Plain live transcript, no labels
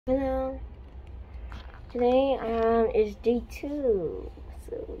Hello. Today is day 2,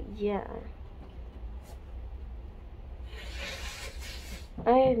 so yeah. I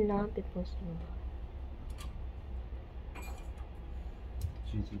have not been posting a lot.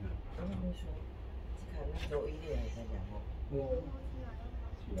 狙击的。看那周一的还在讲哦。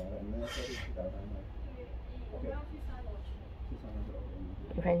起来了，你们要下去吃早餐吗？我们要去3楼去3楼。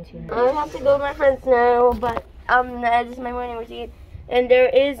 Friends here. I have to go with my friends now, but this is my morning routine, and there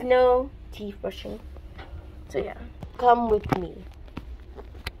is no teeth brushing. So yeah, come with me.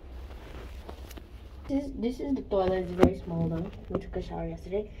 This is the toilet. It's very small though. We took a shower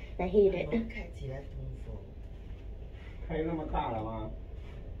yesterday, and I hate it. 开起来通风。开那么大了吗？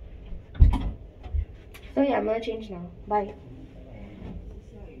 So yeah, I'm gonna change now. Bye.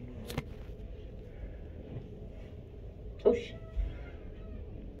 Oh shit.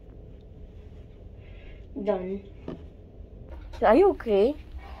 Done. Are you okay?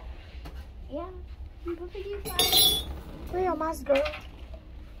 Yeah, I'm perfectly fine. Wear your mask, girl.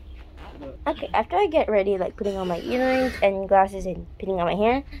 Okay, after I get ready, like putting on my earrings and glasses and putting on my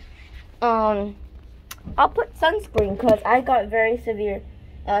hair, I'll put sunscreen because I got very severe,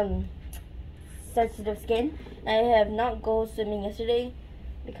 sensitive skin. I have not go swimming yesterday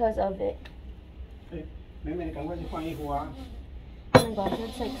because of it. 妹妹，你赶快去换衣服啊！ Oh my gosh,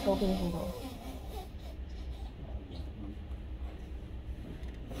 that's like so painful.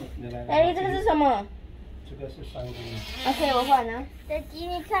 哎，这个是什么？ 这个是3公。 OK， 我换了。daddy，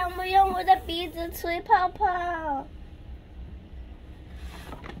你看我用我的鼻子吹泡泡。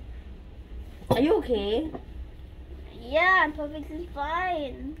Are you okay? Yeah, I'm perfectly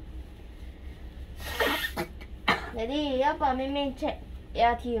fine. Daddy，要帮妹妹 check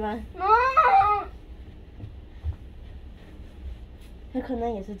ART 吗？ No. 她可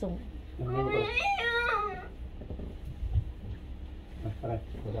能也是中。来，快来，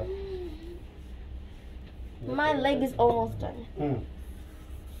我的。 My leg is almost done. 嗯。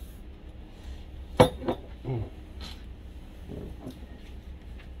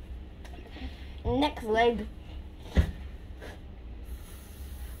 Next leg.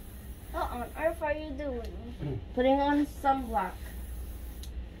 What on earth are you doing? Putting on sunblock.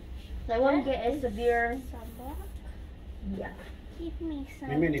 So I won't get a severe. Sunblock? Yeah. Give me 妹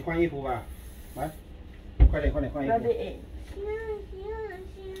some. 妹，你换衣服吧，来，快点换衣 Rub 服。 it in.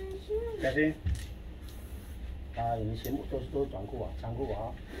 小心。啊，你全部都是短裤啊，长裤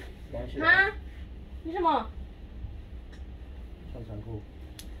啊，没关系的。哈？为什么？穿长裤。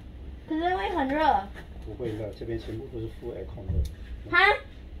可是会很热。不会热，这边全部都是full aircon的。哈？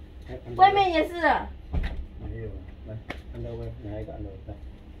外面也是的。没有，来，underwear，拿一个 underwear 来，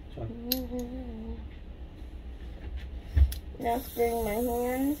穿。 Now spring my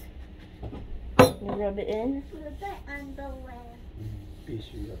hands. Rub it in. 我在 underwear. 必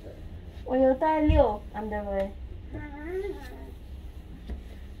须要带。我有带6 underwear.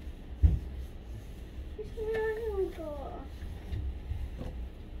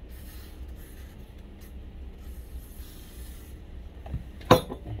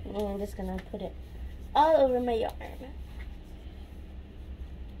 I'm just gonna put it all over my yarn.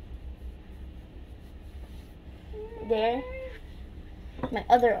 There. My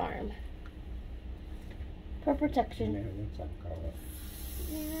other arm. For 没 protection. 有人长高了。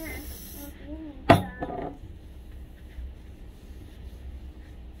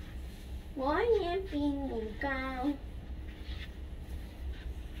我也比你高。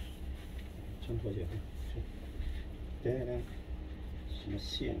穿拖鞋，等等等，什么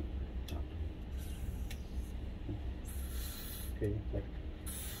线啊？可以，来。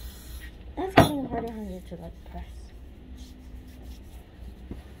 That's getting harder and harder to like press.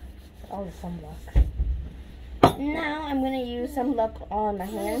 All the sunblock. Now I'm gonna use sunblock on my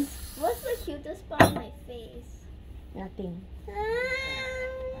hands. What's the cutest part of my face? Nothing.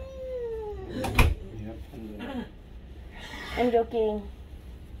 你要看着。 I'm joking.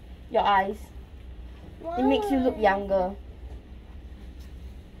 Your eyes. It makes you look younger.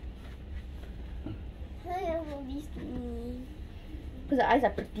 Why are all these to me? Because the eyes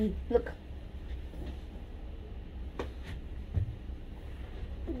are pretty. Look.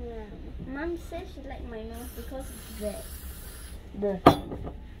 Yeah. Mom said she liked my nose because it's red. The.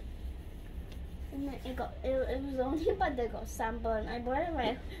 And then it was the only part that got sunburn. I brought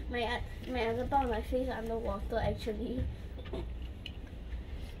my other part of my face underwater actually.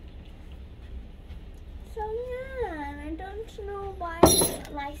 So yeah, I don't know why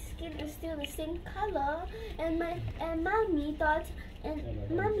my skin is still the same color, and mommy thought, and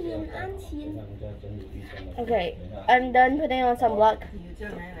mommy and auntie. Okay. I'm done putting on sunblock. 你这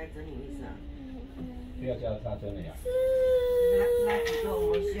样来整理一下。不要叫他真的呀。 Mm.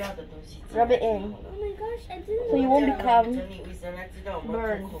 Rub it in. Oh my gosh, I didn't So you know won't that. become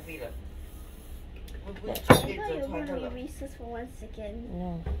burn. I thought you were going to be racist for 1 second.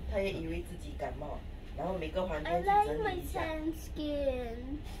 No. 他也以为自己感冒，然后每个房 I 间去 like 整 my 理一下。 tan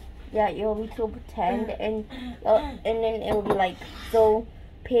skin. Yeah, you'll be so pretend and then it will be like so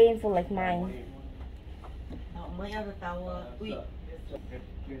painful like mine. 好，我们要的刀啊，喂。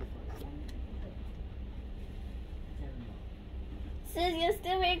 Sis, you're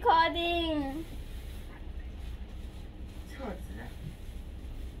still recording. 厕纸啊。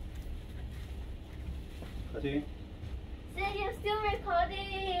可心， Sis, you're still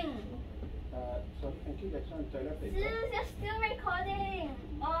recording. so thank you. That's on toilet Sis, paper. you're still recording.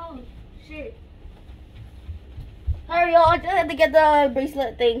 Oh, shit. Hurry, I just had to get the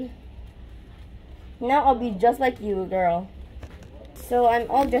bracelet thing. Now I'll be just like you, girl. So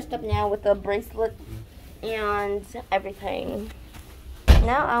I'm all dressed up now with the bracelet and everything.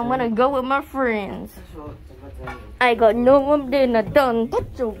 Now I'm gonna go with my friends. 他说怎么整理？ I got no one dinner done.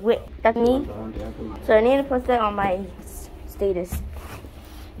 That's a wit. That's me. So I need to post that on my status.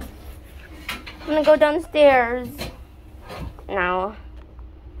 I'm gonna go downstairs now.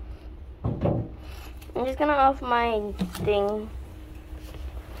 I'm just gonna off my thing.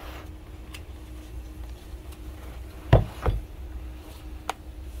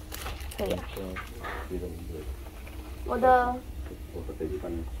 So yeah. 我的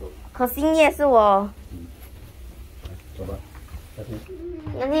可心叶是我，走吧，可心。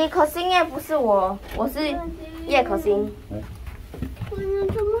你可心叶不是我，我是叶可心。怎么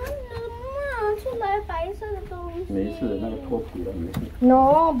出来白色的东西？没事，那个脱皮了，没事。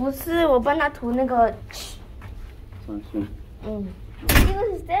 No， 不是，我帮他涂那个。放心。嗯。 He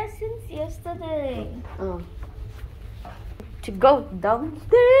was there since yesterday. 嗯。To go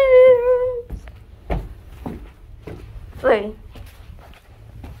downstairs. Slay.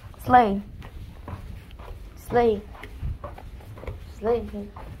 Slay. Slay. Slay.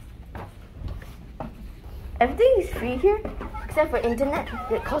 Everything is free here except for internet.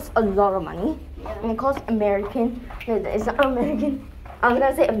 It costs a lot of money. And it costs American. It's not American. I'm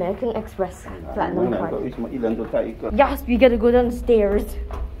gonna say American Express Platinum card. 为什么一人都带一个？ Yes, we gotta go downstairs.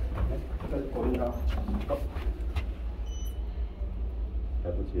 来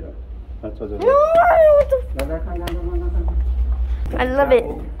不及了，他坐这里。 No, what the 来看看看看看看。 I love it.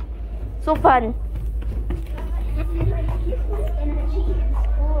 So fun.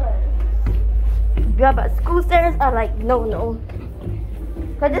 Yeah, but school stairs are like no.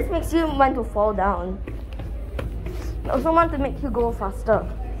 Cause this makes you want to fall down. I also want to make you go faster.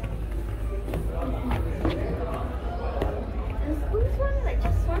 The school's one like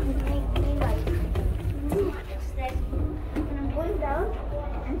just want to make me like upstairs. When I'm going down,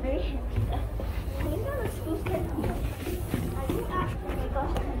 I'm very happy. You know the school stairs. I do ask, oh my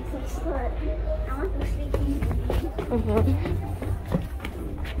gosh, I'm so scared. I want to sleep easily.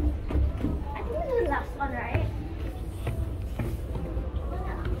 I think this is the last one, right?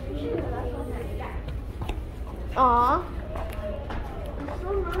 Yeah, pretty sure the last one, right? Yeah. Aww. It's so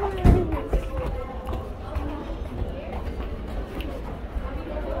nice.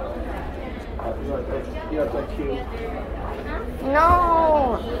要再 Q，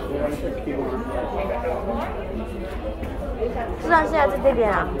 No. 要再 Q。是啊，现在在这边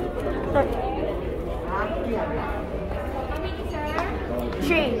啊。对。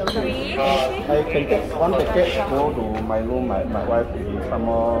Three. I can take one packet go to my room. My wife will some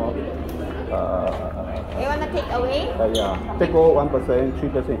more. You wanna take away? Yeah, take go 1%,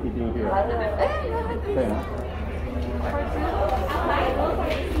 3% eating here. 对啊。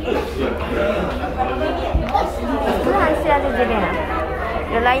 不是现在在这边啊。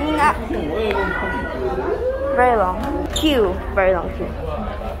You're lining up. Very long queue. Very long queue.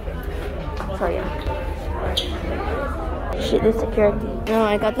 So yeah. Shit, the security. No,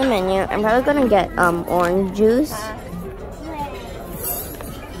 I got the menu. I'm probably gonna get orange juice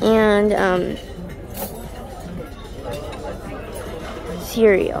and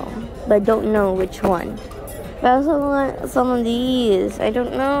cereal, but I don't know which one. But I also want some of these. I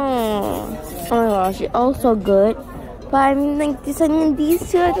don't know. Oh my gosh, they're all so good. But I'm like deciding these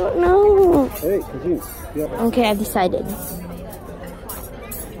two. I don't know. Hey, Kajin, yeah. Okay, I've decided.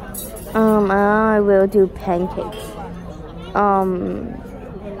 I will do pancakes.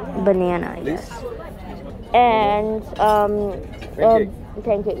 Banana, I guess. And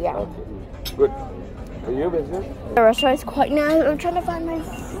pancake, yeah. Good. Are you business? The restaurant is quite nice. I'm trying to find my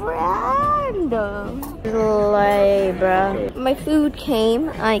friend. Like, bruh. My food came.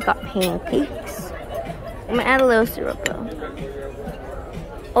 I got pancakes. I'm gonna add a little syrup though.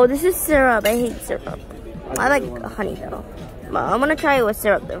 Oh, this is syrup. I hate syrup. I like honey though. Well, I'm gonna try it with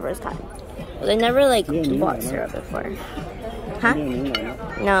syrup the first time. I never like bought syrup before. Huh? 没有牛奶吗？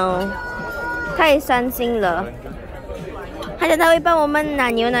 No. 太伤心了。他讲他会帮我们拿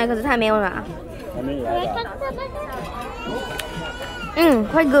牛奶，可是他没有拿。还没来吧？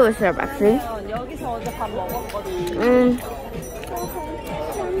 quite good with syrup actually.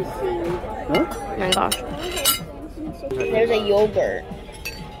 Oh my gosh. There's a yogurt.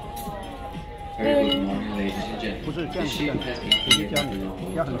 不是这样子的，姐姐教你，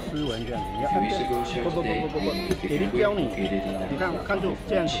要很斯文这样子，你要看这样，不，姐姐教你，你看住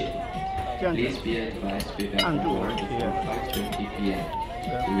这样子，这样子，按住，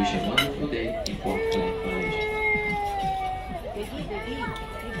对。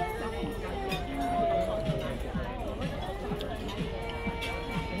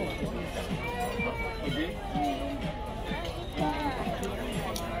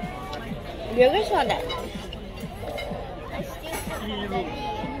 Yogurt's not that.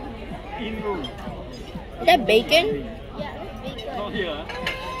 Is that bacon? Yeah, that's bacon.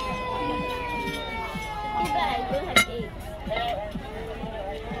 Too bad I don't have eggs.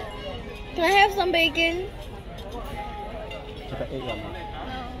 Can I have some bacon? 这个 egg 吗？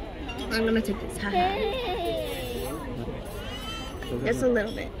 I'm gonna take this. Hey. Just a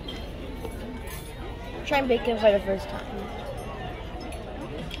little bit. Trying bacon for the first time.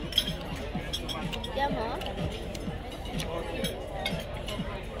 Yeah, Mom.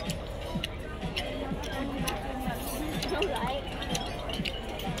 You like?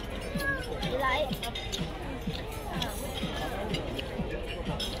 You like?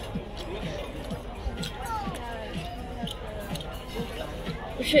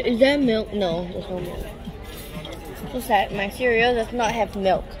 Shit, is that milk? No, there's no milk. So sad. My cereal does not have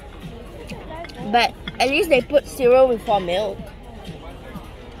milk. But at least they put cereal before milk.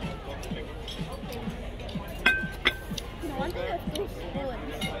 No wonder you have 2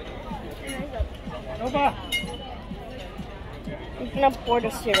 spoons. Opa. I'm gonna pour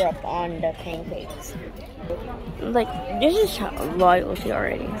the syrup on the pancakes. Like, this is royalty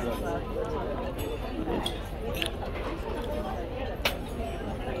already.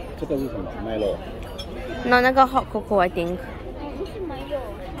 Milo. No, I got hot cocoa, I think. This is Milo.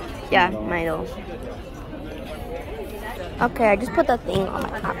 Yeah, Milo. Okay, I just put the thing on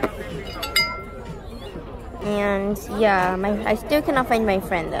my cup. And yeah, I still cannot find my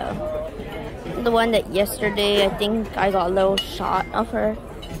friend though. The one that yesterday, I think I got a little shot of her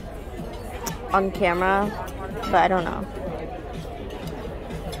on camera, but I don't know.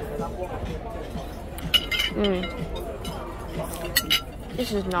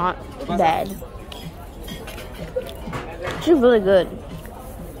 This is not bad. This is really good.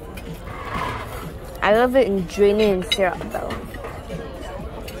 I love it in draining in syrup though.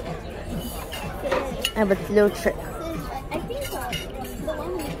 I have a little trick. I think the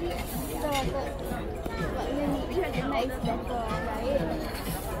one we eat, when we eat the nice better, right?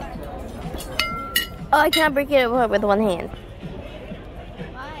 Oh, I cannot break it with one hand.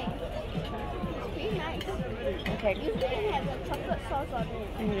 Why? It's pretty nice. Okay. You can have a chocolate sauce on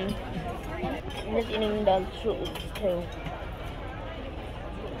it. I'm just eating the fruit too.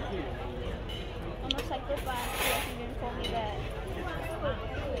 I'm a psychopath. Yes, you didn't call me that.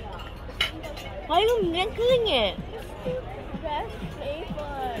 Why are you wrinkling it? Best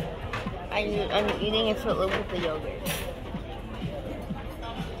flavor. I'm eating a Fruit Loop with the yogurt.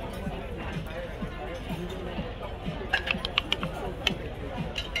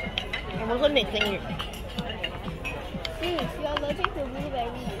 I'm also mixing it. Sis, you're allergic to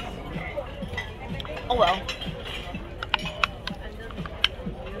blueberries. Oh well.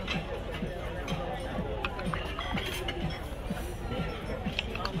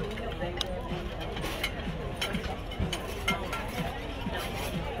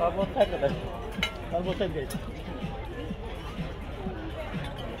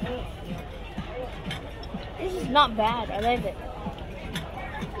 This is not bad. I like it.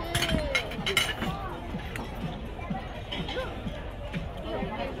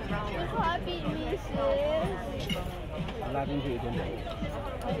 You copied me, sis. 拉进去一点点。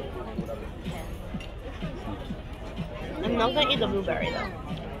 I'm not gonna eat the blueberry though.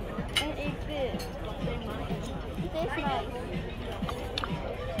 And eat this. Tastes nice.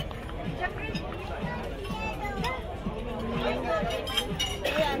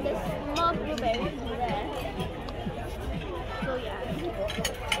 Yeah, and there's more blueberries in there. So yeah.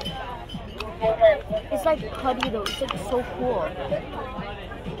 It's like putty though. It's like so cool.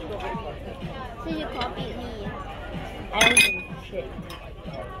 So you copied me. I don't give a shit.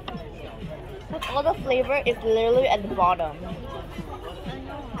 Like all the flavor is literally at the bottom. I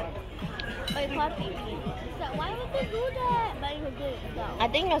know. But by copy me. So why would they do that? But you did it though. I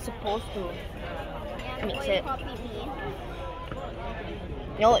think you're supposed to. Yeah, mix why you it. copy me?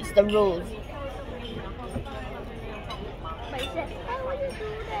 No, it's the rules. But you said, why would you do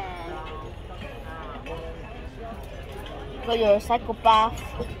that? So you're a psychopath.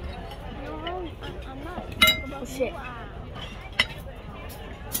 No, I'm not. Oh shit.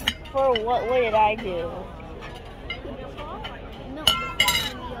 For what did I do? No.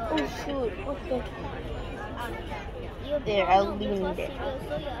 Oh shoot, what the? You're There, I leaned it.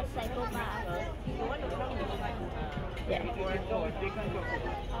 So you're a psychopath. Yeah.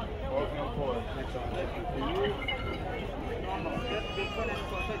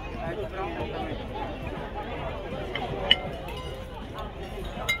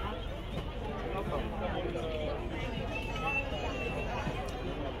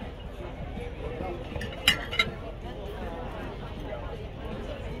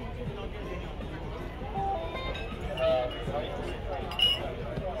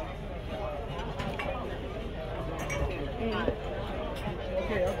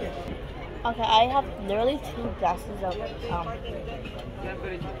 Okay, I have literally 2 glasses of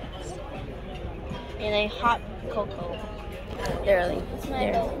in a hot cocoa. Literally.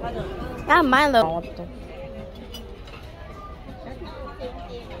 There. Not Milo. What the?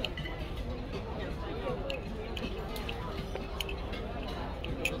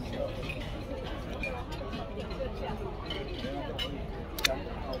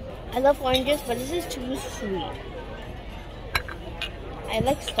 I love oranges, but this is too sweet. I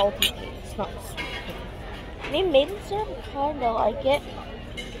like salty taste, not sweet. I mean, maple syrup, kind of like it.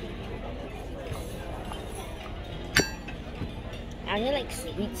 I only like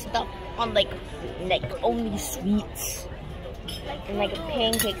sweet stuff on like only sweets and like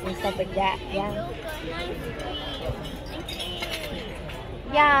pancakes and stuff like that. Yeah.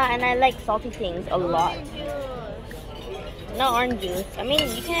 Yeah, and I like salty things a lot. Not orange juice. I mean,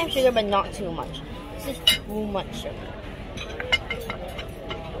 you can have sugar, but not too much. This is too much sugar.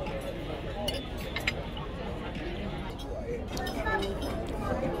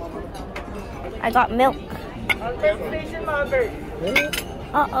 I got milk. Station Malbert.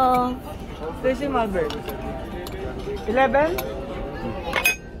 Uh-oh. Station Malbert. 11?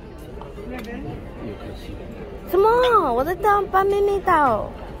 什么？我在当班妹妹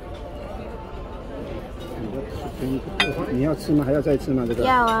到。你要吃吗？还要再吃吗？这个？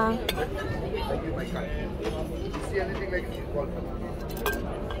要啊。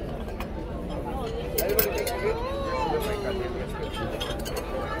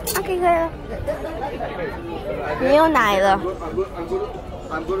OK 可以了。没有奶了。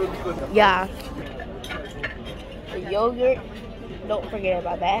Yeah. The yogurt. Don't forget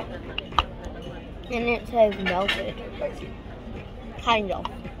about that. And it says melted. Kind of.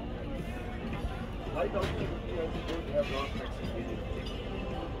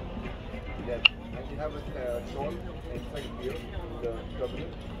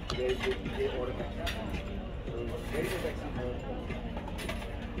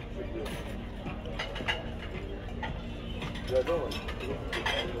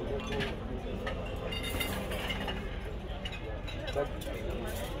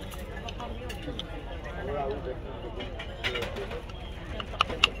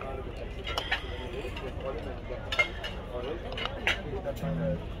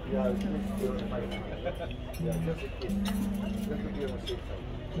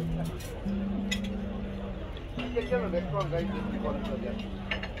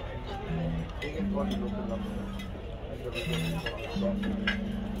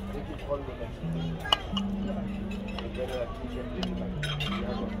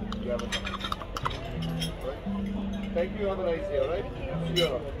 Thank you. Have a nice day. All right. See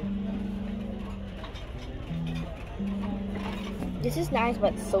you. This is nice,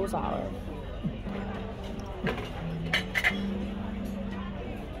 but so sour.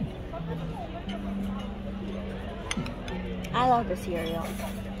 I love the cereal.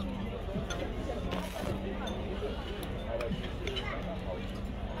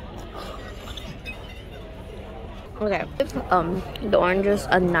 Okay, the orange is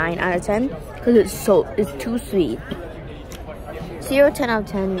a 9 out of 10 because it's too sweet. 0 10 out of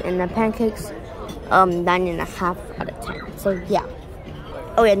 10, and the pancakes 9.5 out of 10. So yeah.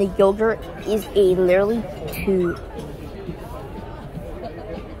 Oh yeah, and the yogurt is a literally 2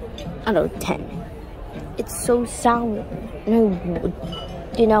 out of 10. It's so sour, and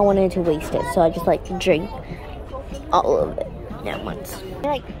I do not want it to waste it, so I just like drink all of it at once.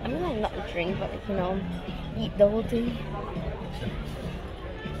 I mean not drink, but like, you know, eat the whole thing.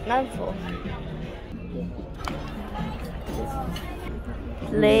 Not full.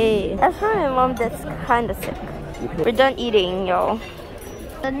 play. That's for my mom that's kind of sick. We're done eating, y'all.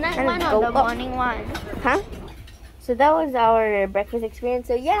 The night And one go or the up. morning one? Huh? So that was our breakfast experience.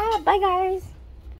 So yeah, bye guys.